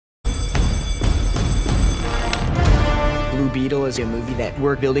Beetle is a movie that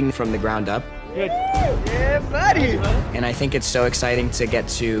we're building from the ground up. Good. Yeah, buddy! And I think it's so exciting to get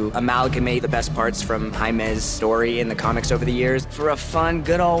to amalgamate the best parts from Jaime's story in the comics over the years for a fun,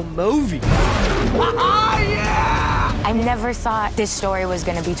 good old movie. Yeah! I never thought this story was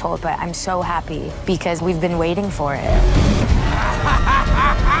going to be told, but I'm so happy because we've been waiting for it.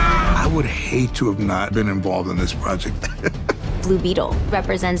 I would hate to have not been involved in this project. Blue Beetle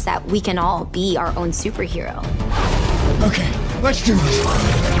represents that we can all be our own superhero. Okay, let's do this.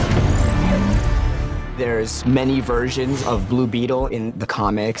 There's many versions of Blue Beetle in the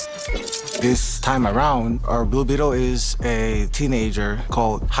comics. This time around, our Blue Beetle is a teenager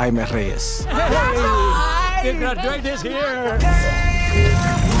called Jaime Reyes. Did not drag this here.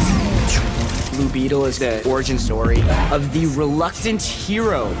 Blue Beetle is the origin story of the reluctant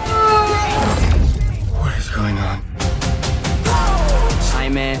hero. What is going on?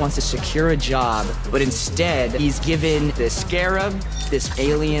 Jaime wants to secure a job, but instead he's given the scarab, this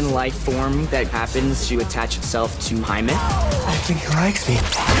alien life form that happens to attach itself to Jaime. I think he likes me.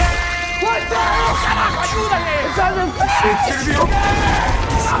 What the hell? It's on the face! It's gonna be okay!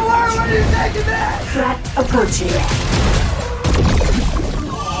 What are you taking that? Threat approaching.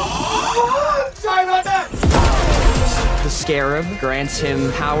 Sorry about that! The scarab grants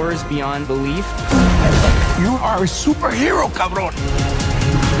him powers beyond belief. You are a superhero, cabrón.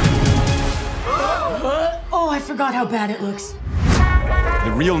 Oh, I forgot how bad it looks.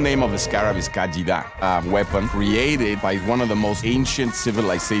 The real name of the scarab is Kajida, a weapon created by one of the most ancient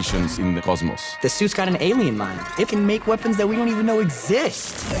civilizations in the cosmos. The suit's got an alien mind. It can make weapons that we don't even know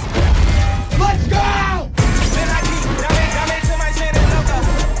exist. Let's go!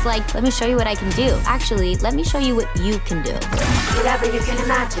 It's like, let me show you what I can do. Actually, let me show you what you can do. Whatever you can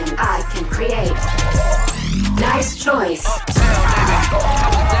imagine, I can create. Nice choice.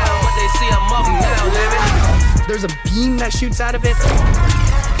 There's a beam that shoots out of it.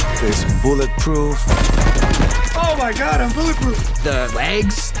 It's bulletproof. Oh my god, I'm bulletproof! The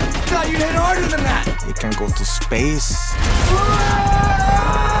legs. I thought you'd hit harder than that! It can go to space.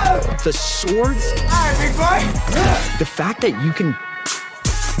 The swords. Alright, big boy! The fact that you can...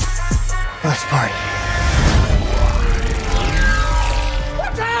 Let's party.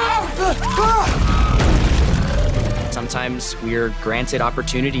 Watch out! Sometimes we're granted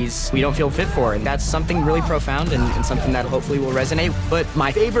opportunities we don't feel fit for, and that's something really profound and something that hopefully will resonate. But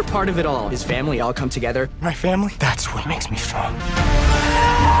my favorite part of it all is family all come together. My family? That's what makes me strong.